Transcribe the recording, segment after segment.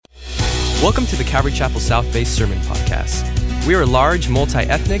Welcome to the Calvary Chapel South Bay Sermon Podcast. We are a large,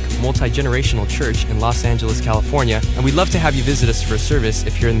 multi-ethnic, multi-generational church in Los Angeles, California, and we'd love to have you visit us for a service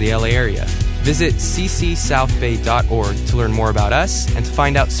if you're in the LA area. Visit ccsouthbay.org to learn more about us and to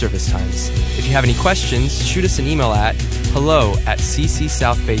find out service times. If you have any questions, shoot us an email at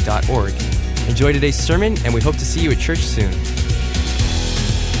hello@ccsouthbay.org. Enjoy today's sermon, and we hope to see you at church soon.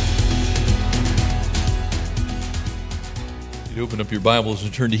 You open up your Bibles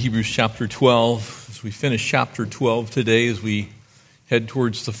and turn to Hebrews chapter 12 as we finish chapter 12 today, as we head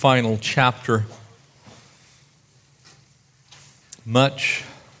towards the final chapter. Much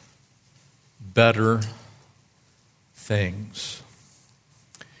better things.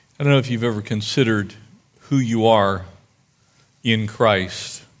 I don't know if you've ever considered who you are in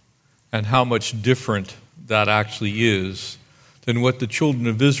Christ and how much different that actually is than what the children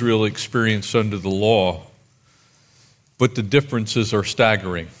of Israel experienced under the law. But the differences are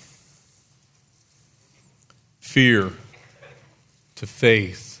staggering. Fear to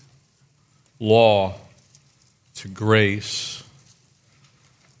faith, law to grace.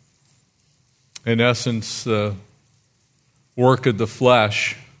 In essence, the work of the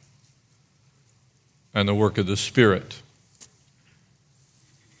flesh and the work of the Spirit.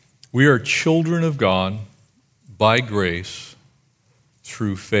 We are children of God by grace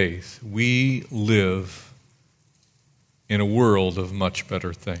through faith. We live in a world of much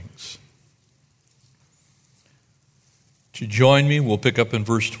better things. To join me, we'll pick up in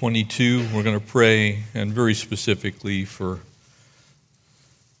verse 22. We're going to pray, and very specifically for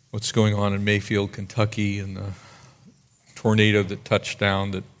what's going on in Mayfield, Kentucky, and the tornado that touched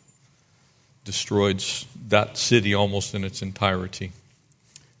down that destroyed that city almost in its entirety.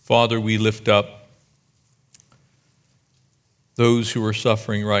 Father, we lift up those who are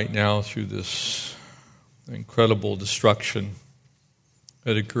suffering right now through this incredible destruction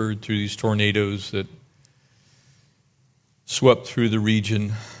that occurred through these tornadoes that swept through the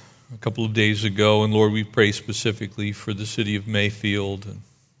region a couple of days ago. And Lord, we pray specifically for the city of Mayfield, and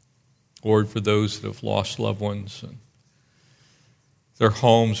Lord, for those that have lost loved ones and their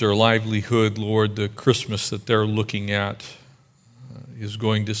homes, their livelihood. Lord, the Christmas that they're looking at is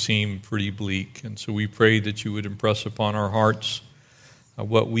going to seem pretty bleak. And so we pray that you would impress upon our hearts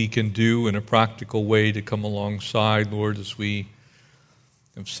what we can do in a practical way to come alongside, Lord, as we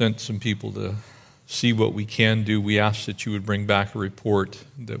have sent some people to see what we can do. We ask that you would bring back a report,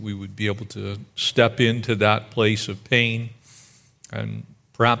 that we would be able to step into that place of pain and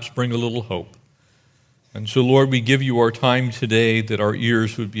perhaps bring a little hope. And so, Lord, we give you our time today, that our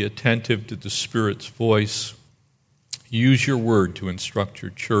ears would be attentive to the Spirit's voice. Use your word to instruct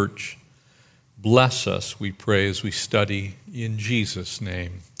your church. Bless us, we pray, as we study in Jesus'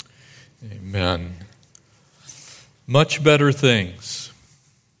 name. Amen. Much better things.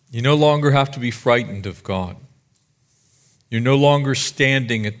 You no longer have to be frightened of God. You're no longer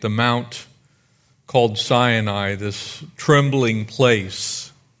standing at the mount called Sinai, this trembling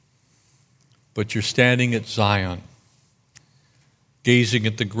place, but you're standing at Zion, gazing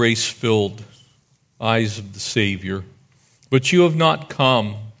at the grace-filled eyes of the Savior. But you have not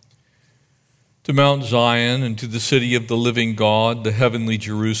come to Mount Zion and to the city of the living God, the heavenly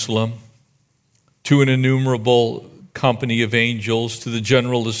Jerusalem, to an innumerable company of angels, to the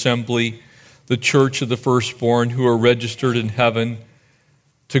general assembly, the church of the firstborn who are registered in heaven,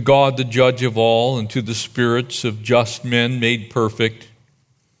 to God the judge of all, and to the spirits of just men made perfect.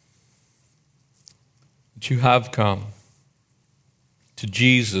 But you have come to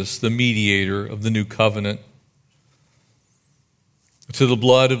Jesus, the mediator of the new covenant, to the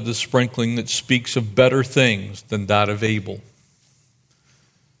blood of the sprinkling that speaks of better things than that of Abel.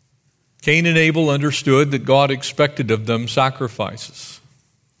 Cain and Abel understood that God expected of them sacrifices.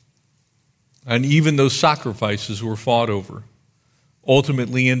 And even those sacrifices were fought over,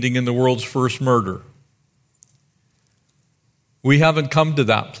 ultimately ending in the world's first murder. We haven't come to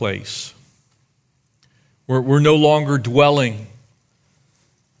that place. We're no longer dwelling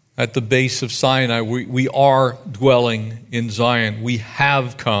at the base of Sinai. We are dwelling in Zion. We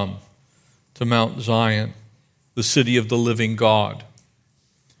have come to Mount Zion, the city of the living God,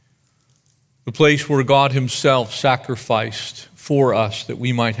 the place where God himself sacrificed for us that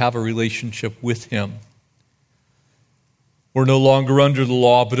we might have a relationship with him. We're no longer under the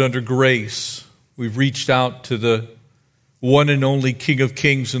law, but under grace. We've reached out to the one and only King of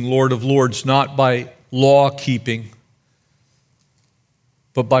Kings and Lord of Lords, not by law keeping,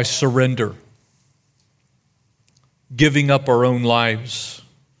 but by surrender, giving up our own lives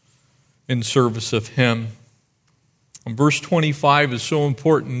in service of him. And verse 25 is so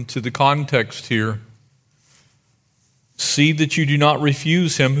important to the context here. See that you do not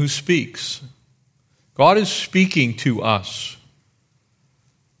refuse him who speaks. God is speaking to us.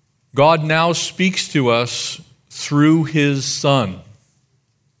 God now speaks to us through his Son,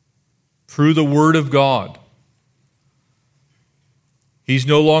 through the Word of God. He's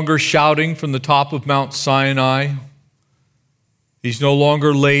no longer shouting from the top of Mount Sinai. He's no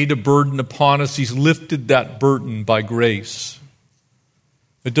longer laid a burden upon us. He's lifted that burden by grace.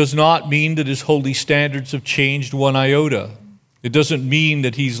 It does not mean that his holy standards have changed one iota. It doesn't mean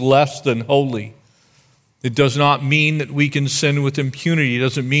that he's less than holy. It does not mean that we can sin with impunity. It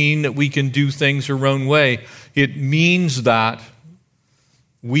doesn't mean that we can do things our own way. It means that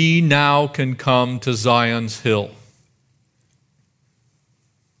we now can come to Zion's hill.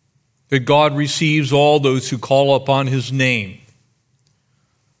 That God receives all those who call upon his name.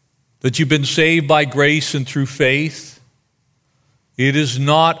 That you've been saved by grace and through faith. It is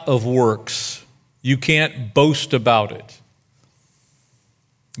not of works. You can't boast about it.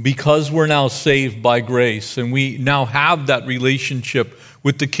 Because we're now saved by grace and we now have that relationship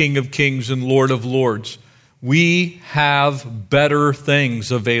with the King of Kings and Lord of Lords, we have better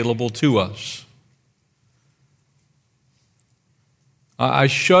things available to us. I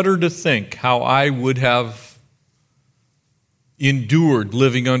shudder to think how I would have endured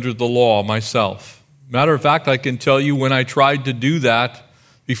living under the law myself. Matter of fact, I can tell you when I tried to do that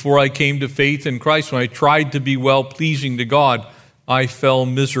before I came to faith in Christ, when I tried to be well-pleasing to God, I fell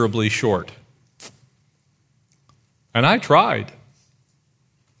miserably short. And I tried.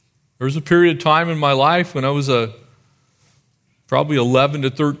 There was a period of time in my life when I was probably 11 to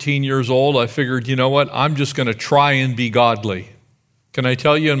 13 years old. I figured, you know what, I'm just going to try and be godly. Can I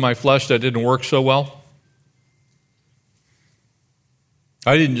tell you in my flesh that didn't work so well?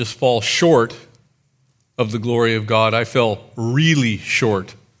 I didn't just fall short of the glory of God. I fell really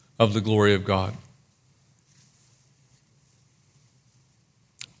short of the glory of God.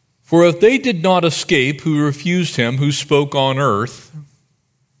 For if they did not escape who refused him who spoke on earth,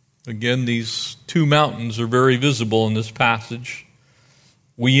 again, these two mountains are very visible in this passage.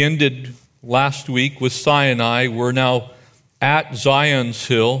 We ended last week with Sinai. We're now at Zion's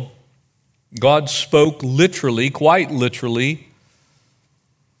hill. God spoke literally, quite literally.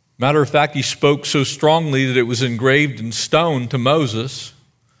 Matter of fact, he spoke so strongly that it was engraved in stone to Moses.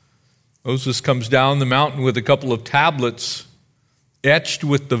 Moses comes down the mountain with a couple of tablets etched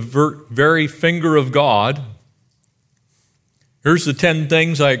with the very finger of God. Here's the 10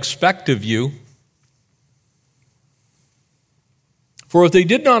 things I expect of you. For if they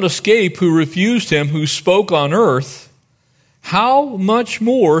did not escape who refused him who spoke on earth, how much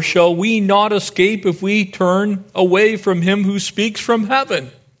more shall we not escape if we turn away from him who speaks from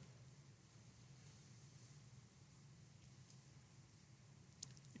heaven?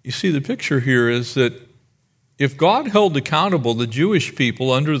 You see, the picture here is that if God held accountable the Jewish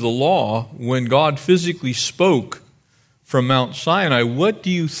people under the law when God physically spoke from Mount Sinai, what do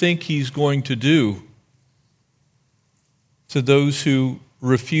you think he's going to do to those who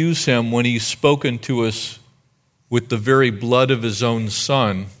refuse him when he's spoken to us with the very blood of his own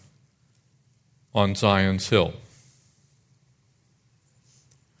Son on Zion's hill?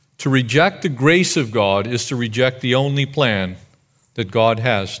 To reject the grace of God is to reject the only plan that God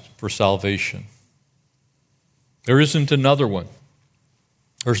has for salvation. There isn't another one.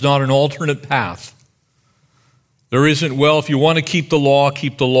 There's not an alternate path. There isn't, well, if you want to keep the law,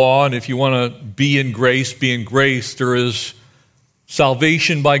 and if you want to be in grace, be in grace. There is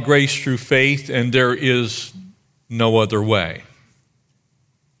salvation by grace through faith, and there is no other way.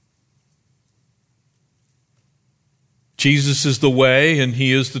 Jesus is the way, and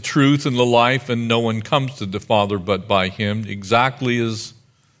he is the truth and the life, and no one comes to the Father but by him, exactly as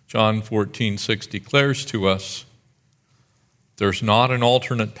John 14:6 declares to us. There's not an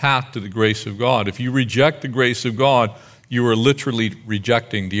alternate path to the grace of God. If you reject the grace of God, you are literally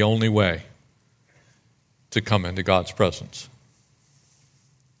rejecting the only way to come into God's presence.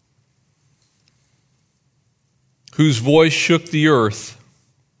 Whose voice shook the earth.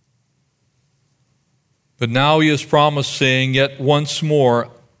 But now he has promised, saying, yet once more,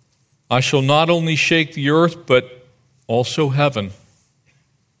 I shall not only shake the earth, but also heaven.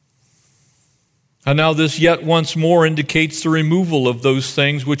 And now this yet once more indicates the removal of those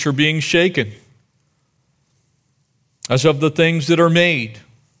things which are being shaken, as of the things that are made,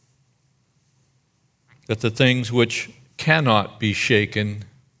 that the things which cannot be shaken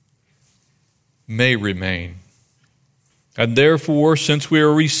may remain. And therefore, since we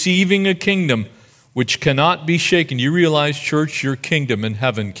are receiving a kingdom which cannot be shaken, you realize, church, your kingdom in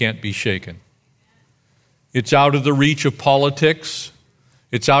heaven can't be shaken. It's out of the reach of politics.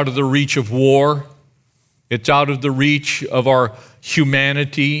 It's out of the reach of war. It's out of the reach of our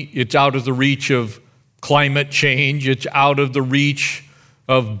humanity. It's out of the reach of climate change. It's out of the reach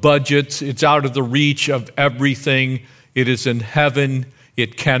of budgets. It's out of the reach of everything. It is in heaven.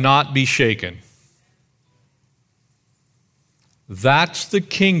 It cannot be shaken. That's the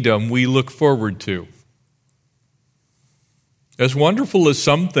kingdom we look forward to. As wonderful as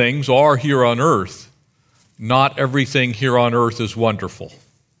some things are here on earth, not everything here on earth is wonderful.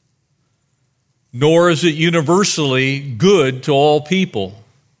 Nor is it universally good to all people.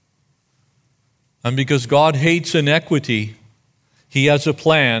 And because God hates inequity, He has a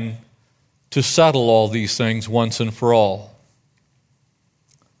plan to settle all these things once and for all.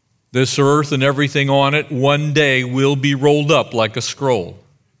 This earth and everything on it one day will be rolled up like a scroll.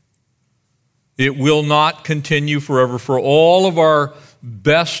 It will not continue forever. For all of our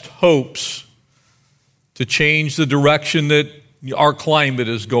best hopes to change the direction that our climate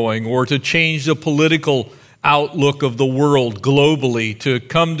is going, or to change the political outlook of the world globally, to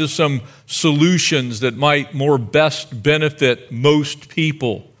come to some solutions that might more best benefit most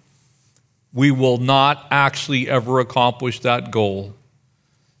people, we will not actually ever accomplish that goal,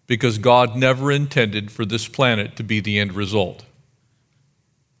 because God never intended for this planet to be the end result.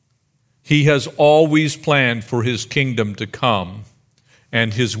 He has always planned for His kingdom to come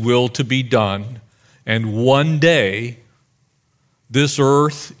and His will to be done, and one day this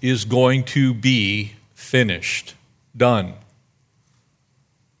earth is going to be finished, done.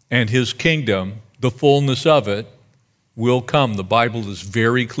 And His kingdom, the fullness of it, will come. The Bible is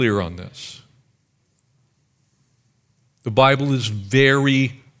very clear on this. The Bible is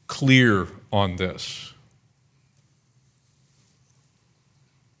very clear on this.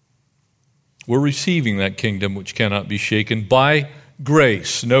 We're receiving that kingdom which cannot be shaken by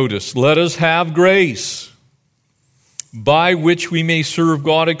grace. Notice, let us have grace, by which we may serve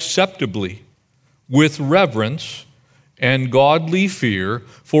God acceptably, with reverence and godly fear,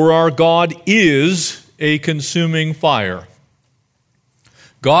 for our God is a consuming fire.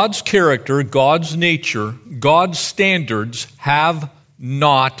 God's character, God's nature, God's standards have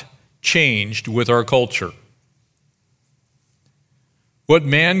not changed with our culture. What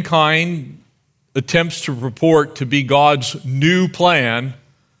mankind attempts to purport to be God's new plan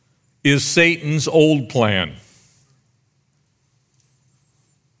is Satan's old plan.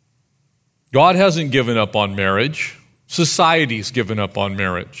 God hasn't given up on marriage. Society's given up on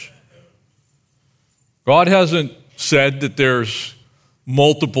marriage. God hasn't said that there's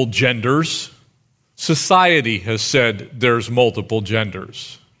multiple genders. Society has said there's multiple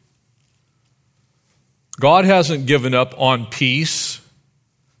genders. God hasn't given up on peace.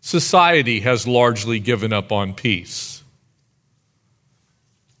 Society has largely given up on peace.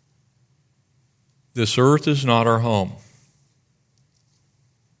 This earth is not our home.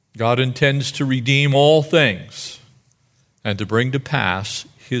 God intends to redeem all things and to bring to pass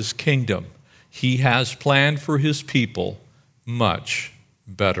His kingdom. He has planned for His people much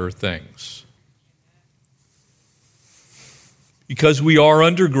better things. Because we are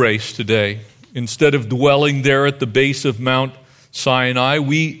under grace today, instead of dwelling there at the base of Mount Sinai,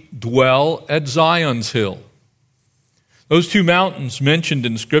 we dwell at Zion's Hill. Those two mountains mentioned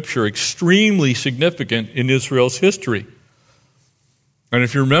in Scripture are extremely significant in Israel's history. And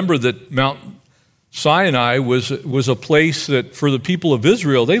if you remember that Mount Sinai was a place that for the people of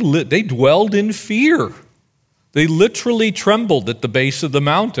Israel, they dwelled in fear. They literally trembled at the base of the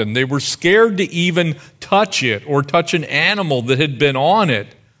mountain. They were scared to even touch it or touch an animal that had been on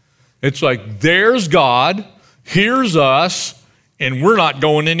it. It's like, there's God, here's us, and we're not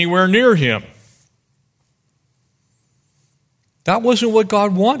going anywhere near Him. That wasn't what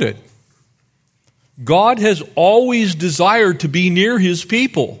God wanted. God has always desired to be near His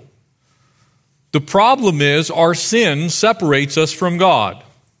people. The problem is our sin separates us from God.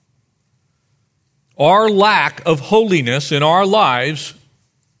 Our lack of holiness in our lives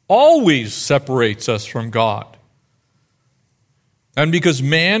always separates us from God. And because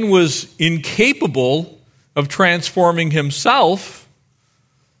man was incapable of transforming himself,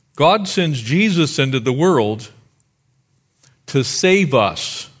 God sends Jesus into the world to save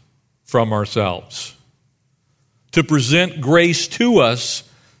us from ourselves, to present grace to us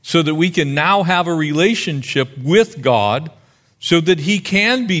so that we can now have a relationship with God so that He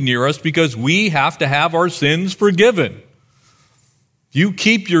can be near us, because we have to have our sins forgiven. If you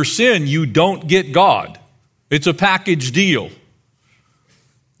keep your sin, you don't get God. It's a package deal.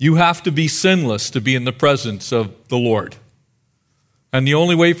 You have to be sinless to be in the presence of the Lord. And the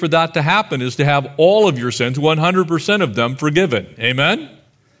only way for that to happen is to have all of your sins, 100% of them, forgiven. Amen?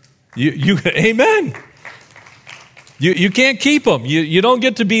 Amen. You can't keep them. You don't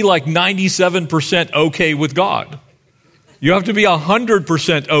get to be like 97% okay with God. You have to be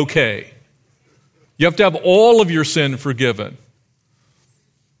 100% okay. You have to have all of your sin forgiven.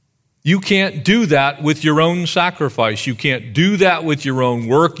 You can't do that with your own sacrifice. You can't do that with your own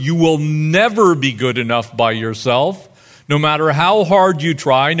work. You will never be good enough by yourself. No matter how hard you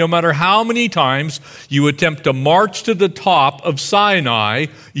try, no matter how many times you attempt to march to the top of Sinai,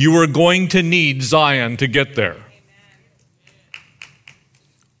 you are going to need Zion to get there.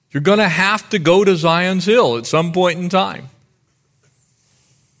 You're going to have to go to Zion's Hill at some point in time.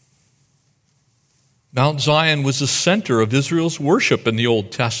 Mount Zion was the center of Israel's worship in the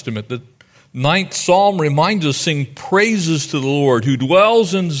Old Testament. The 9th Psalm reminds us, sing praises to the Lord who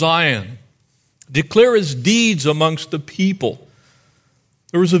dwells in Zion. Declare his deeds amongst the people.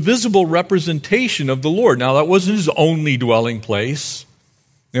 There was a visible representation of the Lord. Now, that wasn't his only dwelling place.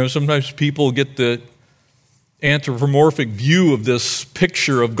 Sometimes people get the anthropomorphic view of this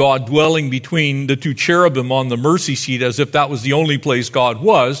picture of God dwelling between the two cherubim on the mercy seat as if that was the only place God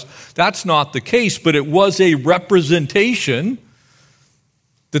was. That's not the case, but it was a representation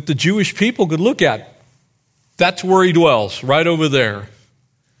that the Jewish people could look at. That's where he dwells, right over there.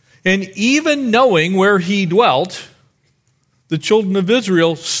 And even knowing where he dwelt, the children of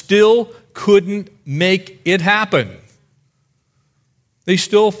Israel still couldn't make it happen. They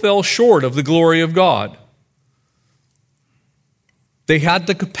still fell short of the glory of God. They had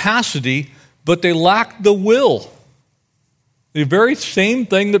the capacity, but they lacked the will. The very same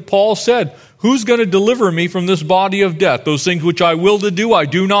thing that Paul said, who's going to deliver me from this body of death? Those things which I will to do, I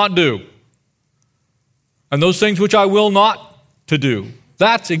do not do. And those things which I will not to do,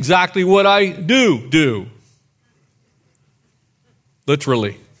 that's exactly what I do.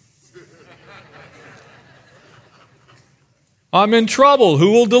 Literally. I'm in trouble.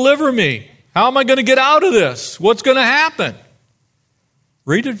 Who will deliver me? How am I going to get out of this? What's going to happen?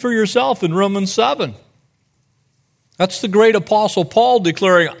 Read it for yourself in Romans 7. That's the great apostle Paul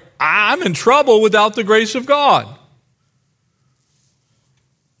declaring, I'm in trouble without the grace of God.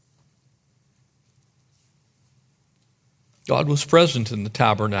 God was present in the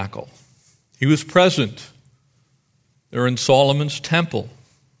tabernacle. He was present there in Solomon's temple.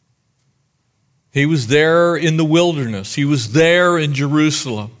 He was there in the wilderness. He was there in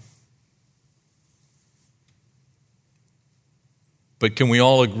Jerusalem. But can we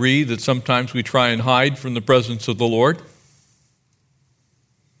all agree that sometimes we try and hide from the presence of the Lord?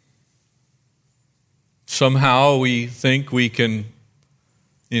 Somehow we think we can,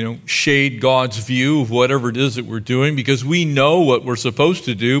 shade God's view of whatever it is that we're doing because we know what we're supposed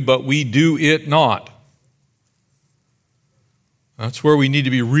to do, but we do it not. That's where we need to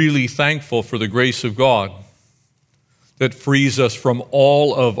be really thankful for the grace of God that frees us from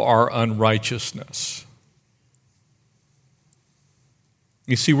all of our unrighteousness.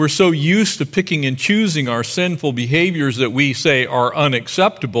 You see, we're so used to picking and choosing our sinful behaviors that we say are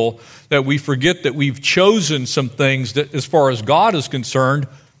unacceptable that we forget that we've chosen some things that, as far as God is concerned,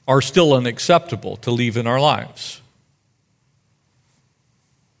 are still unacceptable to leave in our lives.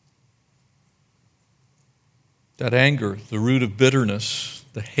 That anger, the root of bitterness,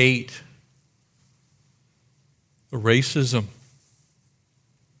 the hate, the racism,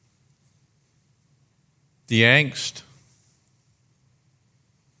 the angst,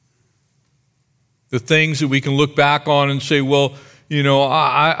 the things that we can look back on and say, well,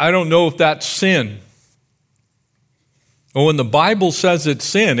 I don't know if that's sin. Well, when the Bible says it's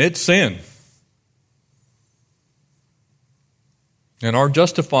sin, it's sin. And our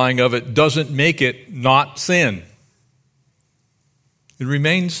justifying of it doesn't make it not sin. It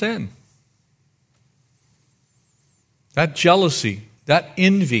remains sin. That jealousy, that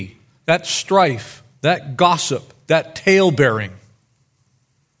envy, that strife, that gossip, that tale-bearing,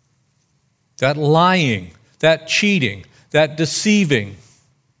 that lying, that cheating, that deceiving,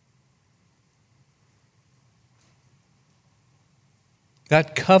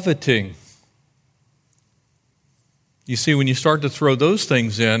 that coveting. You see, when you start to throw those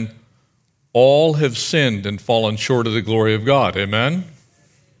things in, all have sinned and fallen short of the glory of God. Amen?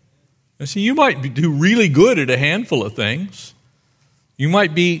 And see, you might do really good at a handful of things. You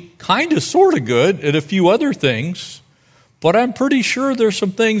might be kind of, sort of good at a few other things. But I'm pretty sure there's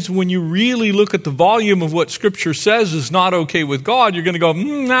some things when you really look at the volume of what Scripture says is not okay with God, you're going to go,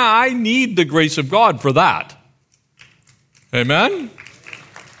 I need the grace of God for that. Amen?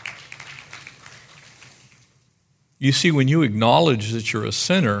 You see, when you acknowledge that you're a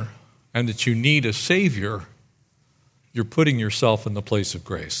sinner and that you need a Savior, you're putting yourself in the place of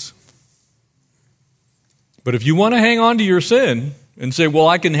grace. But if you want to hang on to your sin and say, well,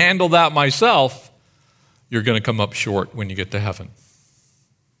 I can handle that myself, you're going to come up short when you get to heaven.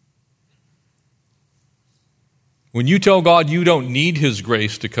 When you tell God you don't need His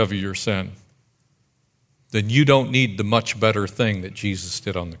grace to cover your sin, then you don't need the much better thing that Jesus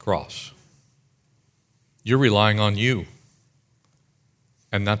did on the cross. You're relying on you.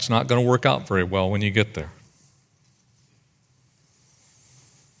 And that's not going to work out very well when you get there.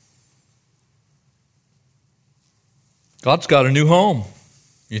 God's got a new home.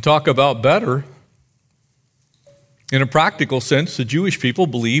 You talk about better. In a practical sense, the Jewish people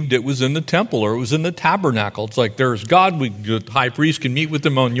believed it was in the temple or it was in the tabernacle. It's like there's God. The high priest can meet with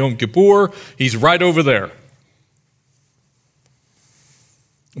him on Yom Kippur. He's right over there.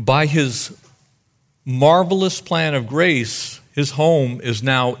 By His marvelous plan of grace, His home is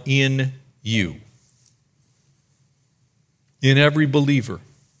now in you. In every believer.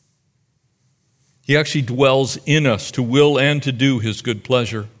 He actually dwells in us to will and to do His good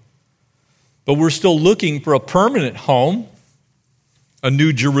pleasure. But we're still looking for a permanent home, a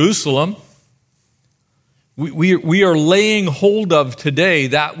new Jerusalem. We are laying hold of today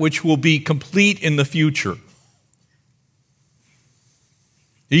that which will be complete in the future.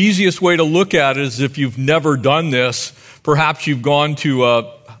 The easiest way to look at it is if you've never done this, perhaps you've gone to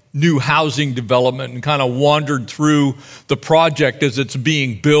a new housing development and kind of wandered through the project as it's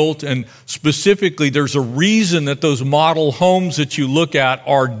being built. And specifically, there's a reason that those model homes that you look at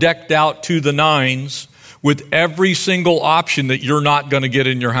are decked out to the nines with every single option that you're not going to get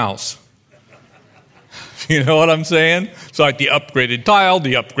in your house. You know what I'm saying? It's like the upgraded tile,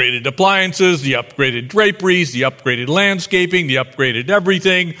 the upgraded appliances, the upgraded draperies, the upgraded landscaping, the upgraded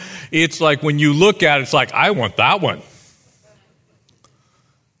everything. It's like when you look at it, it's like, I want that one.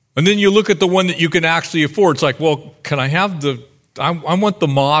 And then you look at the one that you can actually afford. It's like, well, can I have I want the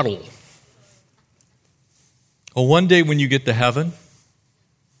model. Well, one day when you get to heaven,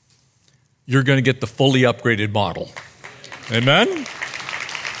 you're going to get the fully upgraded model. Amen?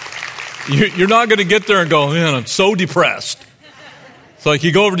 You're not going to get there and go, man, I'm so depressed. It's like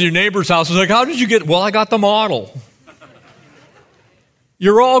you go over to your neighbor's house. It's like, how did you get? Well, I got the model.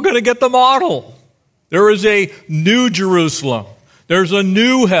 You're all going to get the model. There is a new Jerusalem. There's a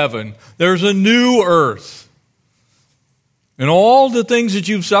new heaven. There's a new earth. And all the things that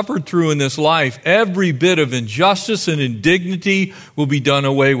you've suffered through in this life, every bit of injustice and indignity will be done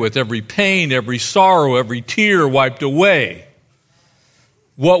away with. Every pain, every sorrow, every tear wiped away.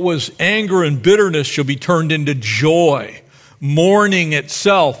 What was anger and bitterness shall be turned into joy. Mourning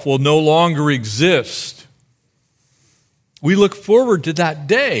itself will no longer exist. We look forward to that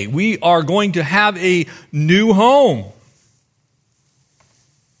day. We are going to have a new home.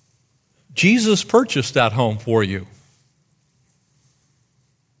 Jesus purchased that home for you.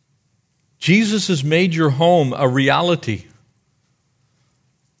 Jesus has made your home a reality.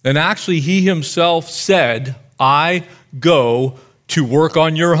 And actually, He Himself said, I go to work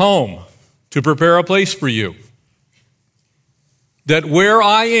on your home, to prepare a place for you. That where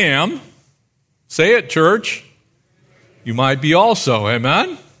I am, say it, church, you might be also,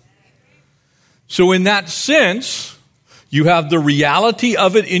 amen? So in that sense, you have the reality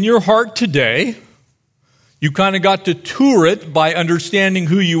of it in your heart today. You kind of got to tour it by understanding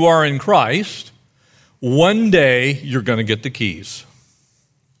who you are in Christ. One day, you're going to get the keys.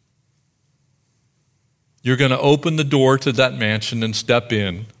 You're going to open the door to that mansion and step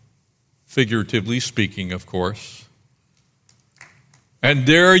in, figuratively speaking, of course. And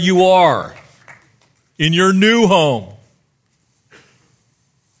there you are, in your new home.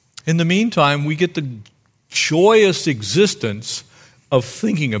 In the meantime, we get the joyous existence of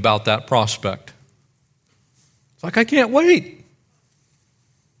thinking about that prospect. It's like, I can't wait.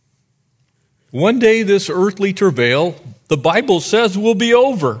 One day this earthly travail, the Bible says, will be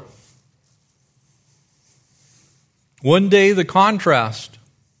over. One day the contrast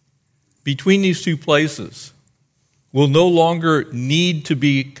between these two places will no longer need to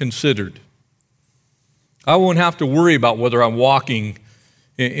be considered. I won't have to worry about whether I'm walking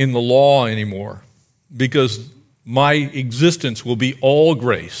in the law anymore, because my existence will be all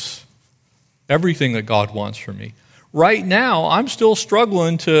grace. Everything that God wants from me. Right now, I'm still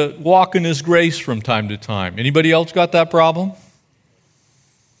struggling to walk in His grace from time to time. Anybody else got that problem?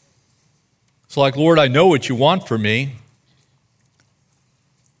 It's like, Lord, I know what you want from me.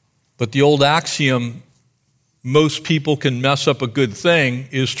 But the old axiom, most people can mess up a good thing,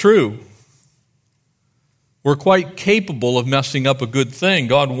 is true. We're quite capable of messing up a good thing.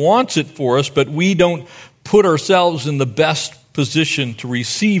 God wants it for us, but we don't put ourselves in the best position to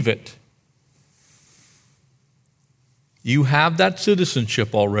receive it. You have that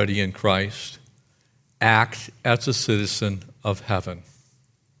citizenship already in Christ. Act as a citizen of heaven.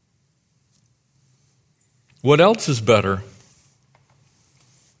 What else is better?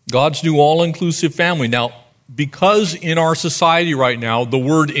 God's new all-inclusive family. Now, because in our society right now, the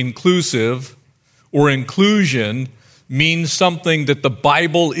word inclusive or inclusion means something that the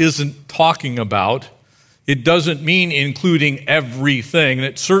Bible isn't talking about. It doesn't mean including everything, and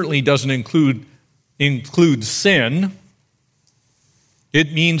it certainly doesn't include sin.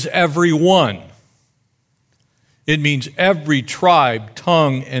 It means everyone. It means every tribe,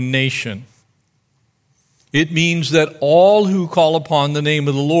 tongue, and nation. It means that all who call upon the name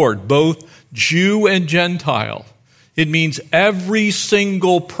of the Lord, both Jew and Gentile. It means every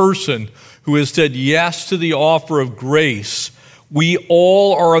single person who has said yes to the offer of grace. We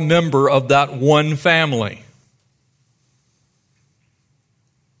all are a member of that one family.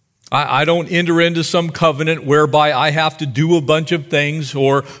 I don't enter into some covenant whereby I have to do a bunch of things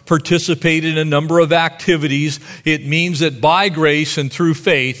or participate in a number of activities. It means that by grace and through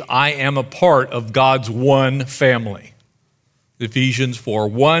faith, I am a part of God's one family. Ephesians 4,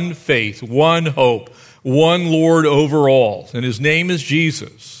 one faith, one hope, one Lord over all, and his name is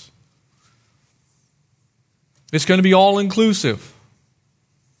Jesus. It's going to be all-inclusive.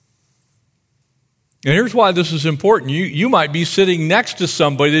 And here's why this is important. You might be sitting next to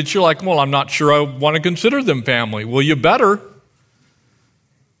somebody that you're like, well, I'm not sure I want to consider them family. Well, you better.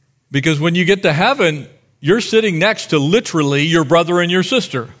 Because when you get to heaven, you're sitting next to literally your brother and your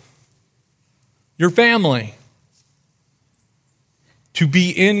sister. Your family. To be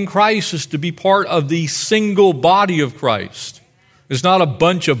in Christ is to be part of the single body of Christ. It's not a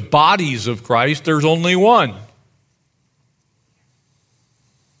bunch of bodies of Christ. There's only one.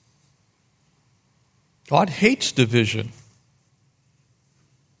 God hates division.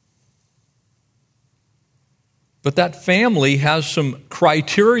 But that family has some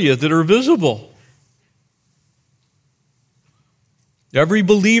criteria that are visible. Every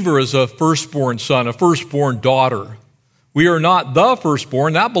believer is a firstborn son, a firstborn daughter. We are not the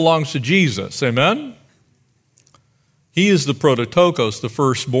firstborn. That belongs to Jesus. Amen? He is the prototokos, the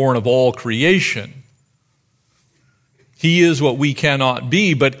firstborn of all creation. He is what we cannot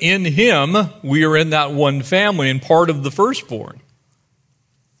be, but in him, we are in that one family and part of the firstborn.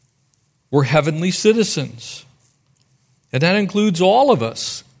 We're heavenly citizens. And that includes all of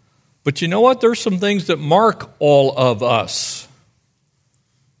us. But you know what? There's some things that mark all of us.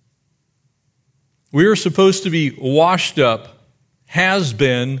 We are supposed to be washed up,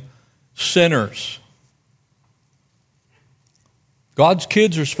 has-been sinners. God's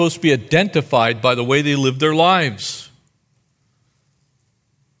kids are supposed to be identified by the way they live their lives.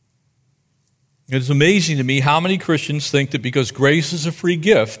 It's amazing to me how many Christians think that because grace is a free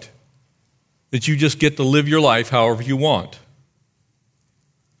gift, that you just get to live your life however you want.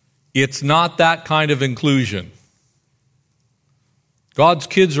 It's not that kind of inclusion. God's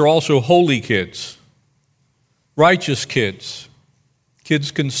kids are also holy kids, righteous kids,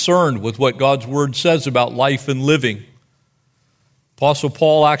 kids concerned with what God's Word says about life and living. Apostle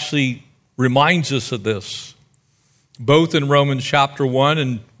Paul actually reminds us of this, both in Romans chapter 1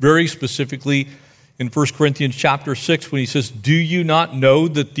 and very specifically in 1 Corinthians chapter 6 when he says, do you not know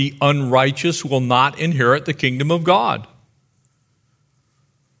that the unrighteous will not inherit the kingdom of God?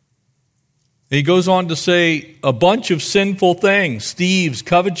 And he goes on to say a bunch of sinful things, thieves,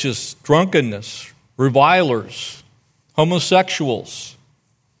 covetous, drunkenness, revilers, homosexuals,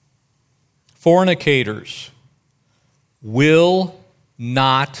 fornicators will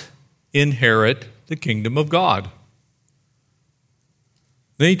not inherit the kingdom of God.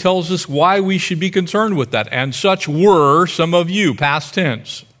 Then he tells us why we should be concerned with that. And such were some of you, past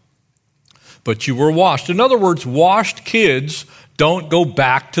tense. But you were washed. In other words, washed kids don't go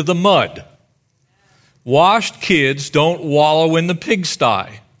back to the mud. Washed kids don't wallow in the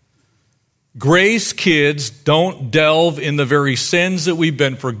pigsty. Grace kids don't delve in the very sins that we've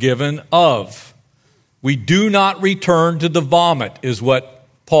been forgiven of. We do not return to the vomit, is what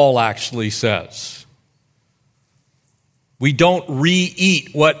Paul actually says. We don't re-eat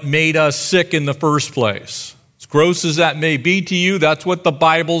what made us sick in the first place. As gross as that may be to you, that's what the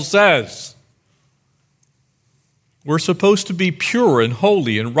Bible says. We're supposed to be pure and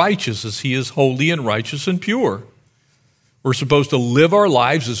holy and righteous as he is holy and righteous and pure. We're supposed to live our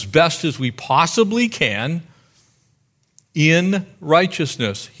lives as best as we possibly can in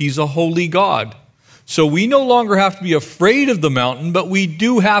righteousness. He's a holy God. So we no longer have to be afraid of the mountain, but we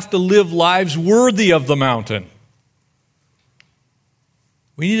do have to live lives worthy of the mountain.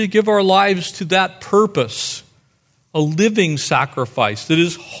 We need to give our lives to that purpose, a living sacrifice that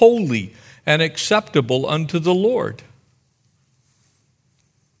is holy and acceptable unto the Lord.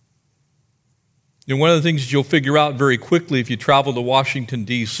 And one of the things that you'll figure out very quickly if you travel to Washington,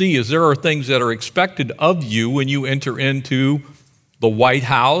 D.C., is there are things that are expected of you when you enter into the White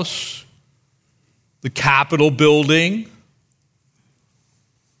House, the Capitol building.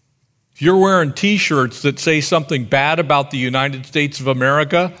 If you're wearing T-shirts that say something bad about the United States of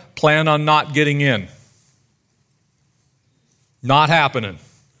America, plan on not getting in. Not happening.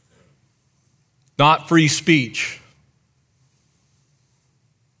 Not free speech.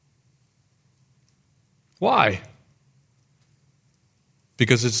 Why?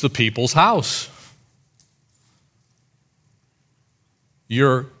 Because it's the people's house.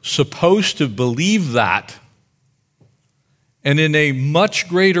 You're supposed to believe that. And in a much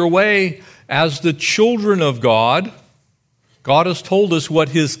greater way, as the children of God, God has told us what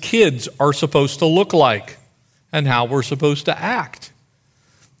His kids are supposed to look like and how we're supposed to act.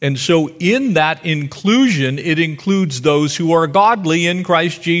 And so in that inclusion, it includes those who are godly in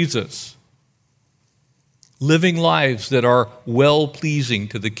Christ Jesus, living lives that are well-pleasing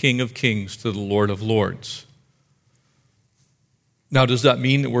to the King of Kings, to the Lord of Lords. Now, does that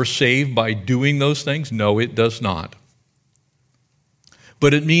mean that we're saved by doing those things? No, it does not.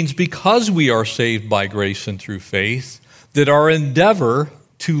 But it means because we are saved by grace and through faith, that our endeavor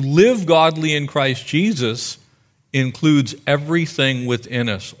to live godly in Christ Jesus includes everything within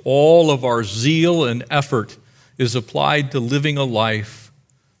us. All of our zeal and effort is applied to living a life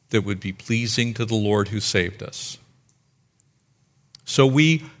that would be pleasing to the Lord who saved us. So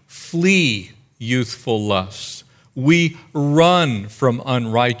we flee youthful lusts. We run from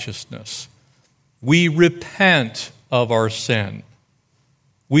unrighteousness. We repent of our sin.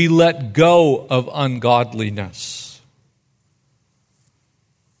 We let go of ungodliness.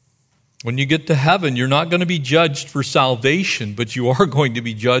 When you get to heaven, you're not going to be judged for salvation, but you are going to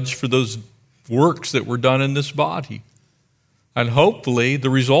be judged for those works that were done in this body. And hopefully, the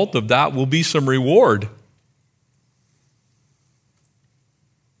result of that will be some reward.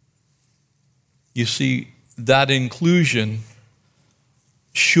 You see, that inclusion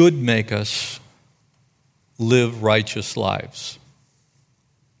should make us live righteous lives.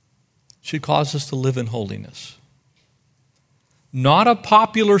 It should cause us to live in holiness. Not a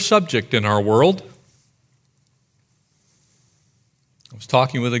popular subject in our world. I was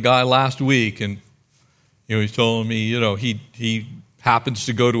talking with a guy last week, and he's telling me, he happens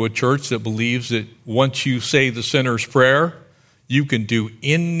to go to a church that believes that once you say the sinner's prayer, you can do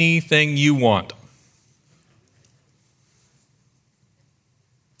anything you want.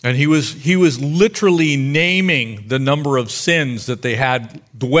 And he was literally naming the number of sins that they had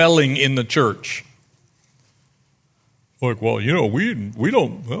dwelling in the church. Like, well,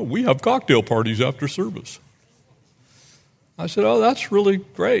 we have cocktail parties after service. I said, oh, that's really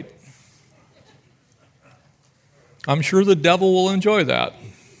great. I'm sure the devil will enjoy that.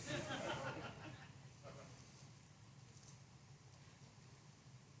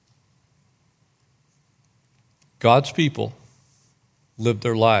 God's people live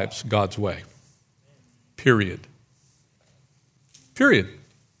their lives God's way. Period. Period.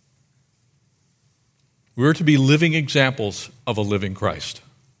 We're to be living examples of a living Christ.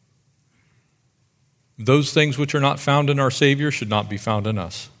 Those things which are not found in our Savior should not be found in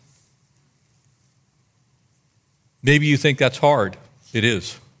us. Maybe you think that's hard. It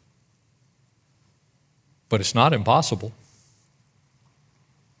is. But it's not impossible.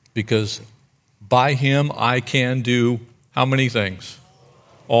 Because by Him I can do how many things?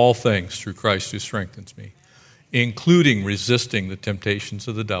 All things through Christ who strengthens me, including resisting the temptations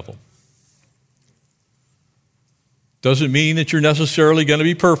of the devil. Doesn't mean that you're necessarily going to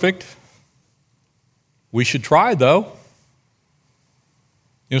be perfect. We should try, though.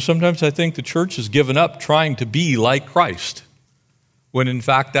 Sometimes I think the church has given up trying to be like Christ, when in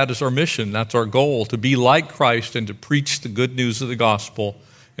fact that is our mission, that's our goal, to be like Christ and to preach the good news of the gospel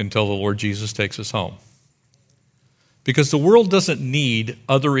until the Lord Jesus takes us home. Because the world doesn't need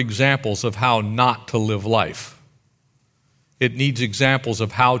other examples of how not to live life. It needs examples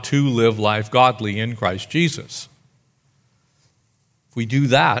of how to live life godly in Christ Jesus. If we do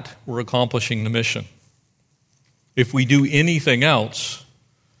that, we're accomplishing the mission. If we do anything else,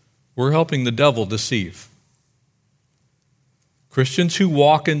 we're helping the devil deceive. Christians who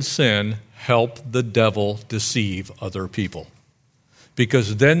walk in sin help the devil deceive other people.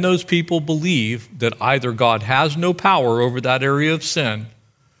 Because then those people believe that either God has no power over that area of sin,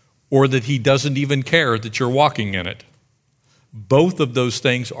 or that He doesn't even care that you're walking in it. Both of those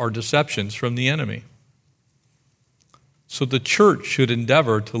things are deceptions from the enemy. So the church should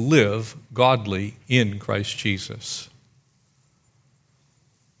endeavor to live godly in Christ Jesus.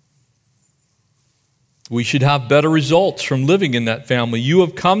 We should have better results from living in that family. You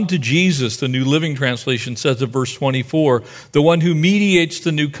have come to Jesus, the New Living Translation says in verse 24, the one who mediates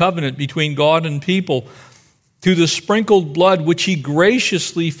the new covenant between God and people, to the sprinkled blood which he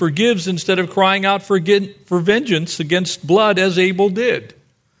graciously forgives instead of crying out for vengeance against blood as Abel did.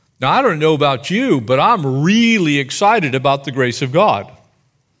 Now, I don't know about you, but I'm really excited about the grace of God.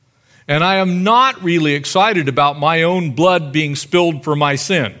 And I am not really excited about my own blood being spilled for my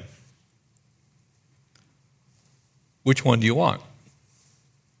sin. Which one do you want?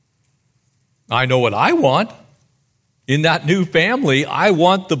 I know what I want. In that new family, I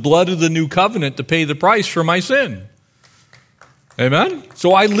want the blood of the new covenant to pay the price for my sin. Amen?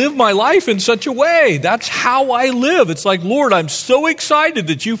 So I live my life in such a way. That's how I live. It's like, Lord, I'm so excited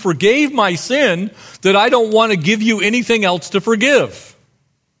that you forgave my sin that I don't want to give you anything else to forgive.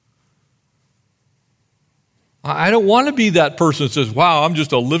 I don't want to be that person that says, wow, I'm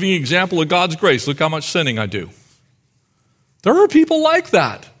just a living example of God's grace. Look how much sinning I do. There are people like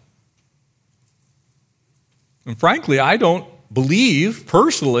that. And frankly, I don't believe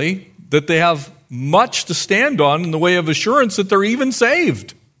personally that they have much to stand on in the way of assurance that they're even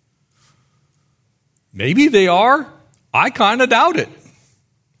saved. Maybe they are. I kind of doubt it.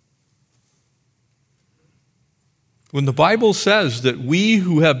 When the Bible says that we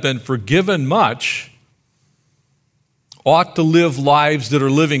who have been forgiven much ought to live lives that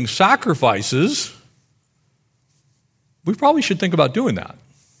are living sacrifices, we probably should think about doing that.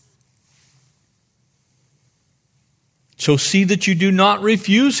 So see that you do not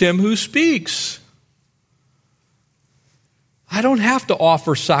refuse him who speaks. I don't have to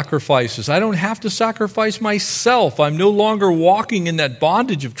offer sacrifices. I don't have to sacrifice myself. I'm no longer walking in that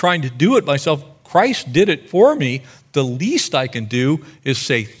bondage of trying to do it myself. Christ did it for me. The least I can do is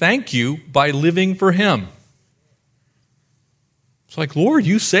say thank you by living for him. It's like, Lord,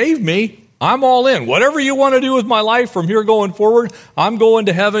 you saved me. I'm all in. Whatever you want to do with my life from here going forward, I'm going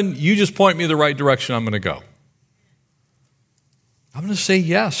to heaven. You just point me the right direction. I'm going to go. I'm going to say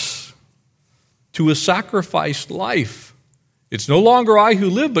yes to a sacrificed life. It's no longer I who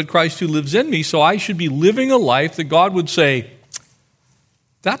live, but Christ who lives in me. So I should be living a life that God would say,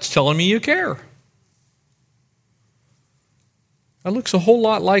 that's telling me you care. That looks a whole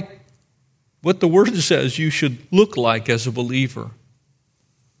lot like what the Word says you should look like as a believer.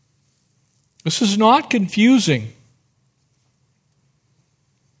 This is not confusing.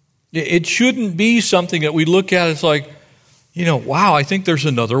 It shouldn't be something that we look at as like, wow, I think there's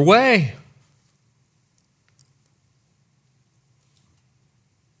another way.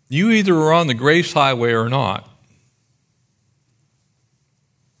 You either are on the grace highway or not.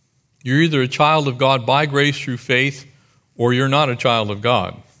 You're either a child of God by grace through faith, or you're not a child of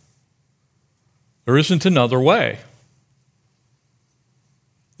God. There isn't another way.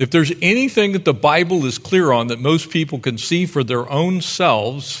 If there's anything that the Bible is clear on that most people can see for their own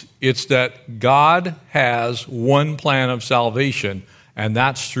selves, it's that God has one plan of salvation, and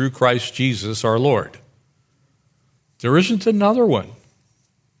that's through Christ Jesus our Lord. There isn't another one.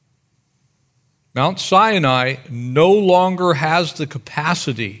 Mount Sinai no longer has the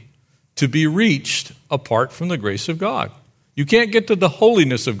capacity to be reached apart from the grace of God. You can't get to the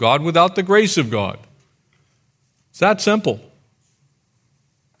holiness of God without the grace of God. It's that simple.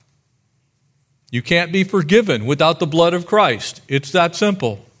 You can't be forgiven without the blood of Christ. It's that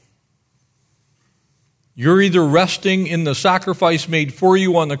simple. You're either resting in the sacrifice made for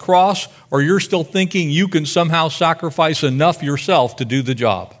you on the cross, or you're still thinking you can somehow sacrifice enough yourself to do the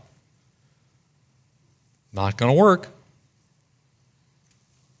job. Not going to work.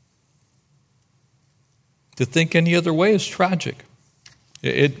 To think any other way is tragic.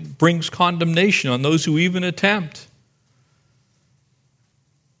 It brings condemnation on those who even attempt.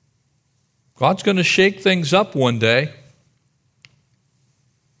 God's going to shake things up one day.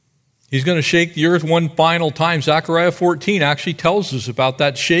 He's going to shake the earth one final time. Zechariah 14 actually tells us about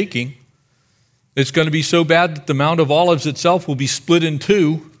that shaking. It's going to be so bad that the Mount of Olives itself will be split in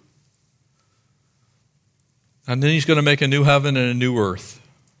two. And then he's going to make a new heaven and a new earth.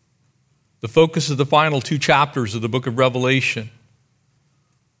 The focus of the final two chapters of the book of Revelation.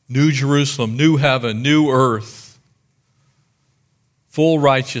 New Jerusalem, new heaven, new earth. Full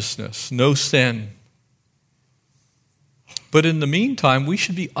righteousness, no sin. But in the meantime, we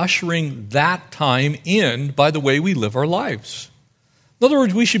should be ushering that time in by the way we live our lives. In other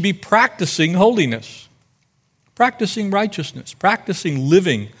words, we should be practicing holiness, practicing righteousness, practicing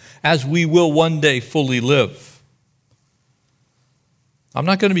living as we will one day fully live. I'm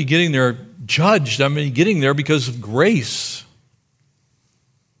not going to be getting there judged. I'm going to be getting there because of grace.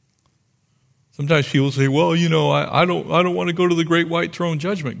 Sometimes people say, well, I don't want to go to the great white throne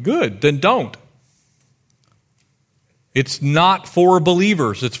judgment. Good, then don't. It's not for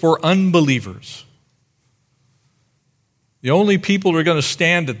believers, it's for unbelievers. The only people who are going to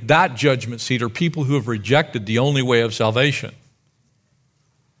stand at that judgment seat are people who have rejected the only way of salvation.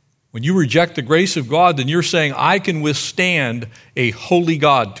 When you reject the grace of God, then you're saying, I can withstand a holy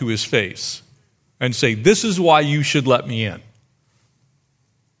God to his face and say, this is why you should let me in.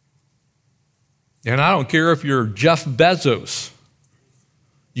 And I don't care if you're Jeff Bezos,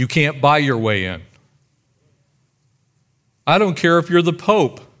 you can't buy your way in. I don't care if you're the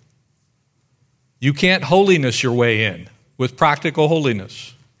Pope, you can't holiness your way in with practical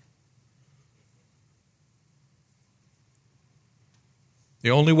holiness.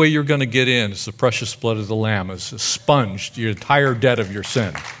 The only way you're going to get in is the precious blood of the Lamb, is expunged your entire debt of your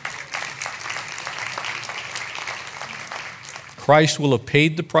sin. Christ will have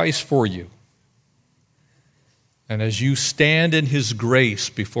paid the price for you. And as you stand in his grace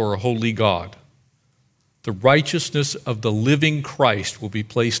before a holy God, the righteousness of the living Christ will be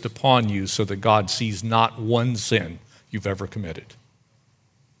placed upon you so that God sees not one sin you've ever committed.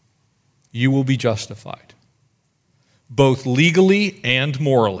 You will be justified, both legally and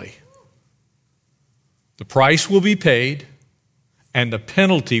morally. The price will be paid, and the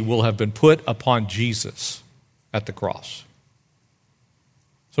penalty will have been put upon Jesus at the cross.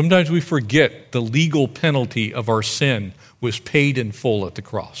 Sometimes we forget the legal penalty of our sin was paid in full at the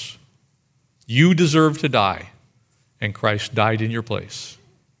cross. You deserve to die, and Christ died in your place.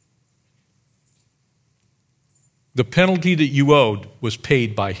 The penalty that you owed was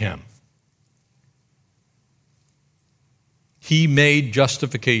paid by him. He made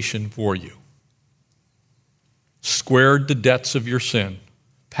justification for you, squared the debts of your sin,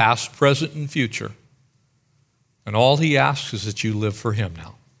 past, present, and future, and all he asks is that you live for him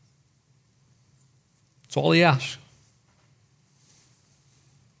now. That's all he asks.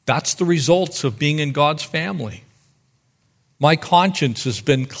 That's the results of being in God's family. My conscience has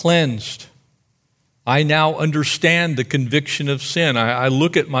been cleansed. I now understand the conviction of sin. I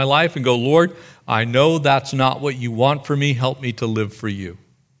look at my life and go, Lord, I know that's not what you want for me. Help me to live for you.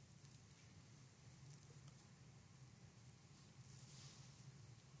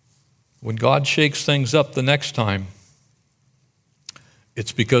 When God shakes things up the next time,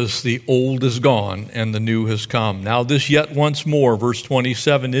 it's because the old is gone and the new has come. Now this yet once more, verse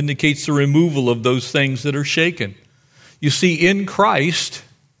 27, indicates the removal of those things that are shaken. You see, in Christ,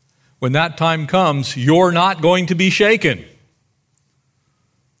 when that time comes, you're not going to be shaken.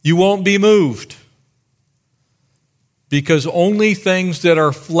 You won't be moved. Because only things that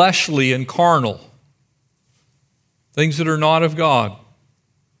are fleshly and carnal, things that are not of God,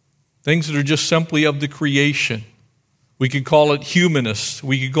 things that are just simply of the creation, we could call it humanist,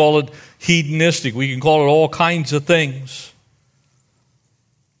 we could call it hedonistic, we can call it all kinds of things.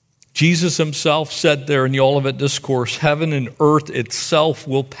 Jesus himself said there in the Olivet Discourse, heaven and earth itself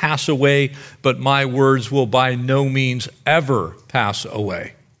will pass away, but my words will by no means ever pass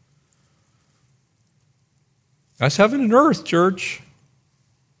away. That's heaven and earth, church.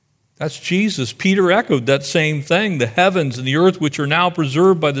 That's Jesus. Peter echoed that same thing. The heavens and the earth, which are now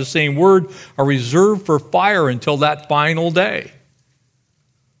preserved by the same word, are reserved for fire until that final day.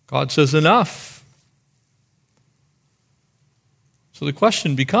 God says, enough. So the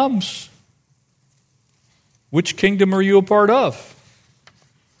question becomes, which kingdom are you a part of?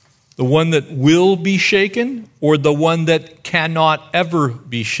 The one that will be shaken, or the one that cannot ever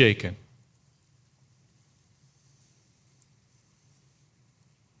be shaken?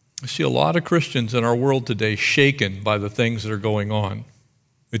 I see a lot of Christians in our world today shaken by the things that are going on.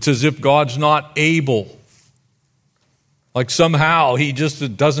 It's as if God's not able. Like somehow he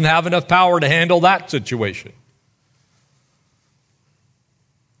just doesn't have enough power to handle that situation.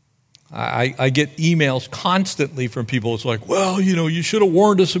 I get emails constantly from people. It's like, well, you should have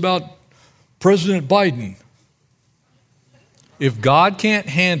warned us about President Biden. If God can't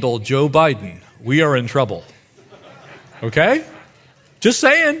handle Joe Biden, we are in trouble. Okay? Just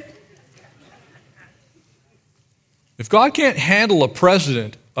saying. If God can't handle a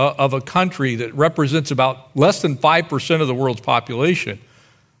president of a country that represents about less than 5% of the world's population,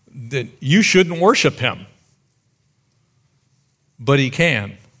 then you shouldn't worship him. But he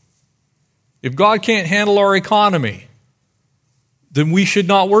can. If God can't handle our economy, then we should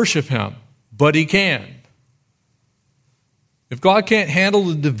not worship him. But he can. If God can't handle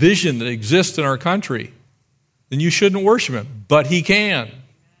the division that exists in our country, then you shouldn't worship him. But he can.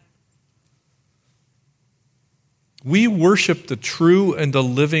 We worship the true and the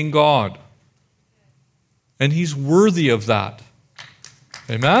living God. And he's worthy of that.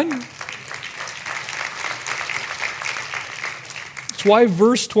 Amen? That's why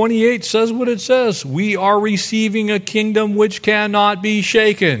verse 28 says what it says. We are receiving a kingdom which cannot be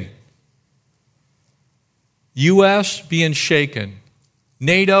shaken. U.S. being shaken.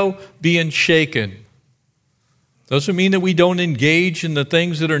 NATO being shaken. Doesn't mean that we don't engage in the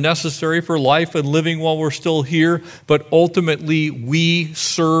things that are necessary for life and living while we're still here, but ultimately we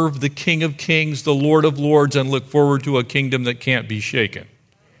serve the King of Kings, the Lord of Lords, and look forward to a kingdom that can't be shaken.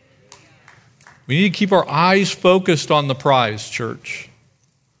 We need to keep our eyes focused on the prize, church.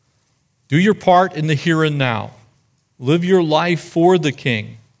 Do your part in the here and now. Live your life for the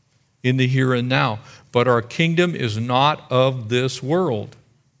King in the here and now. But our kingdom is not of this world.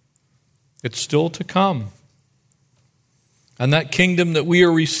 It's still to come. And that kingdom that we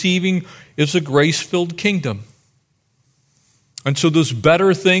are receiving is a grace-filled kingdom. And so those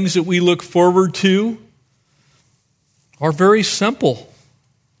better things that we look forward to are very simple.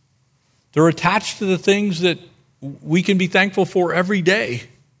 They're attached to the things that we can be thankful for every day.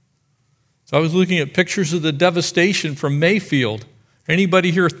 So I was looking at pictures of the devastation from Mayfield.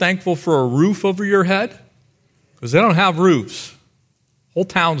 Anybody here thankful for a roof over your head? Because they don't have roofs. Whole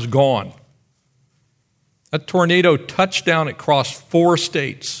town's gone. That tornado touched down, it crossed 4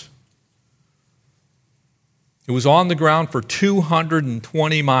 states. It was on the ground for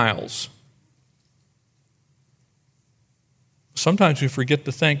 220 miles. Sometimes we forget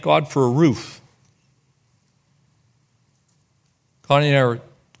to thank God for a roof. Connie and I are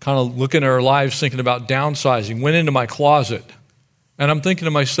kind of looking at our lives, thinking about downsizing. Went into my closet, and I'm thinking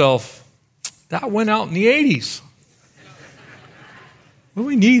to myself, that went out in the 80s. What do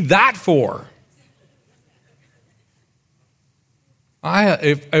we need that for?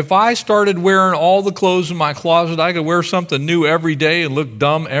 If I started wearing all the clothes in my closet, I could wear something new every day and look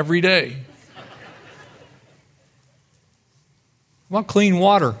dumb every day. What about clean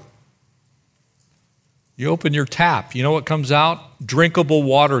water? You open your tap, you know what comes out? Drinkable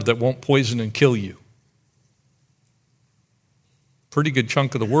water that won't poison and kill you. Pretty good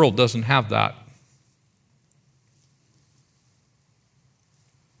chunk of the world doesn't have that.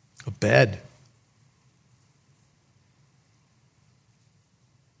 A bed.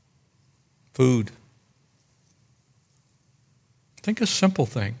 Food. Think of simple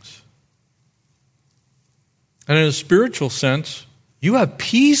things. And in a spiritual sense, you have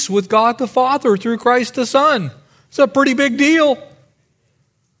peace with God the Father through Christ the Son. It's a pretty big deal.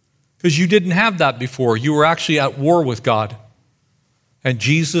 Because you didn't have that before. You were actually at war with God. And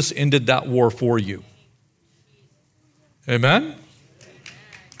Jesus ended that war for you. Amen?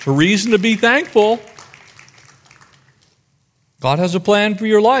 It's a reason to be thankful. God has a plan for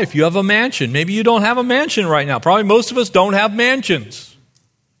your life. You have a mansion. Maybe you don't have a mansion right now. Probably most of us don't have mansions.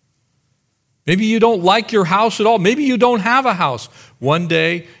 Maybe you don't like your house at all. Maybe you don't have a house. One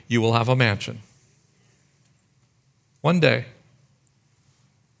day you will have a mansion. One day.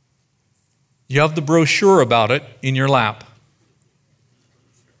 You have the brochure about it in your lap.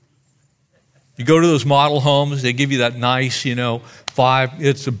 You go to those model homes, they give you that nice,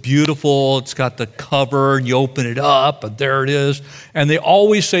 it's beautiful, it's got the cover, and you open it up, and there it is. And they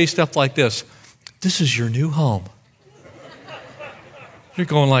always say stuff like this, this is your new home. You're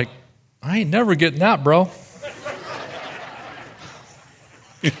going like, I ain't never getting that, bro.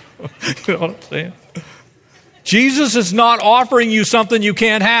 You know what I'm saying? Jesus is not offering you something you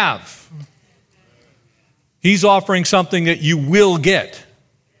can't have. He's offering something that you will get.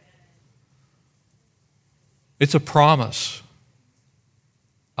 It's a promise.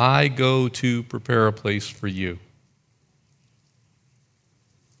 I go to prepare a place for you.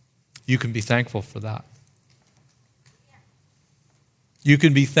 You can be thankful for that. You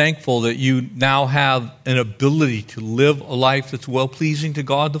can be thankful that you now have an ability to live a life that's well-pleasing to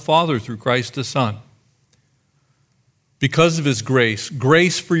God the Father through Christ the Son. Because of His grace.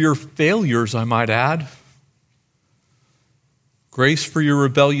 Grace for your failures, I might add. Grace for your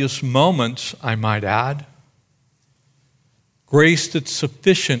rebellious moments, I might add. Grace that's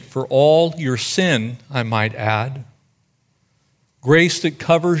sufficient for all your sin, I might add. Grace that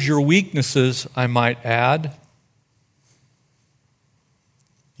covers your weaknesses, I might add.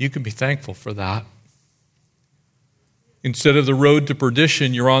 You can be thankful for that. Instead of the road to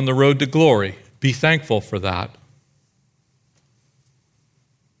perdition, you're on the road to glory. Be thankful for that.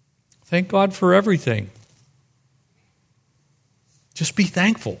 Thank God for everything. Just be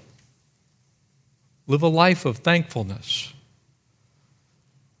thankful. Live a life of thankfulness.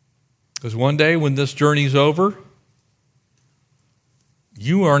 Because one day when this journey's over,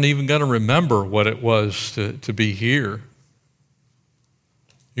 you aren't even going to remember what it was to be here.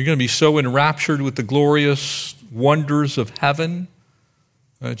 You're going to be so enraptured with the glorious wonders of heaven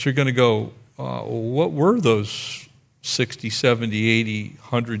that you're going to go, what were those 60, 70, 80,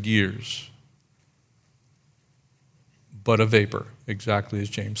 100 years, but a vapor, exactly as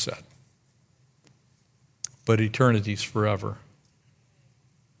James said. But eternity is forever.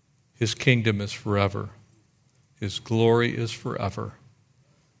 His kingdom is forever. His glory is forever.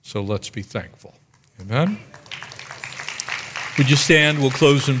 So let's be thankful. Amen? Would you stand? We'll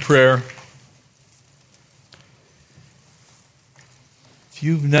close in prayer. If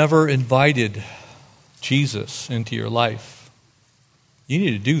you've never invited Jesus into your life, you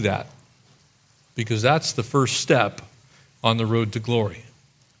need to do that, because that's the first step on the road to glory.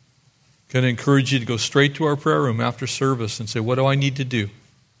 I'm going to encourage you to go straight to our prayer room after service and say, what do I need to do?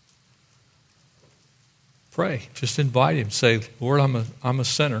 Pray. Just invite him. Say, Lord, I'm a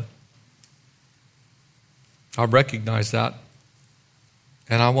sinner. I recognize that.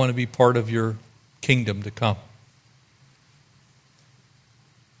 And I want to be part of your kingdom to come.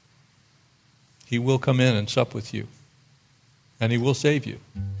 He will come in and sup with you. And he will save you.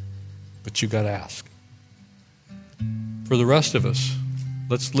 But you got to ask. For the rest of us,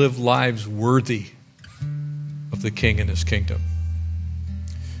 let's live lives worthy of the King and his kingdom.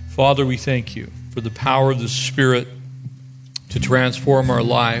 Father, we thank you for the power of the Spirit to transform our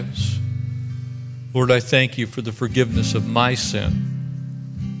lives. Lord, I thank you for the forgiveness of my sin.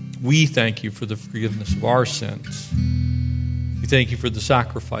 We thank you for the forgiveness of our sins. We thank you for the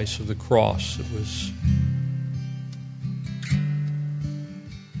sacrifice of the cross. It was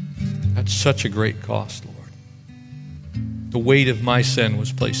at such a great cost, Lord. The weight of my sin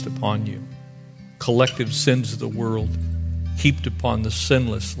was placed upon you. Collective sins of the world heaped upon the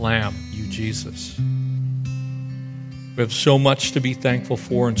sinless Lamb, you Jesus. We have so much to be thankful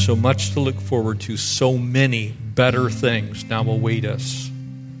for and so much to look forward to. So many better things now await us.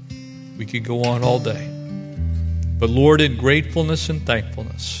 We could go on all day. But Lord, in gratefulness and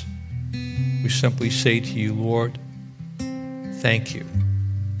thankfulness, we simply say to you, Lord, thank you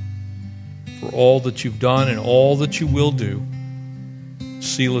for all that you've done and all that you will do.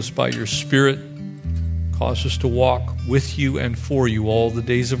 Seal us by your Spirit. Cause us to walk with you and for you all the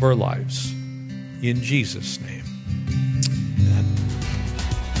days of our lives. In Jesus' name. Amen.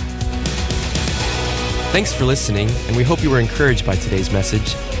 Thanks for listening, and we hope you were encouraged by today's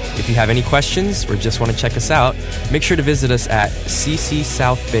message. If you have any questions or just want to check us out, make sure to visit us at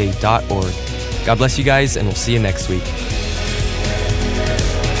ccsouthbay.org. God bless you guys, and we'll see you next week.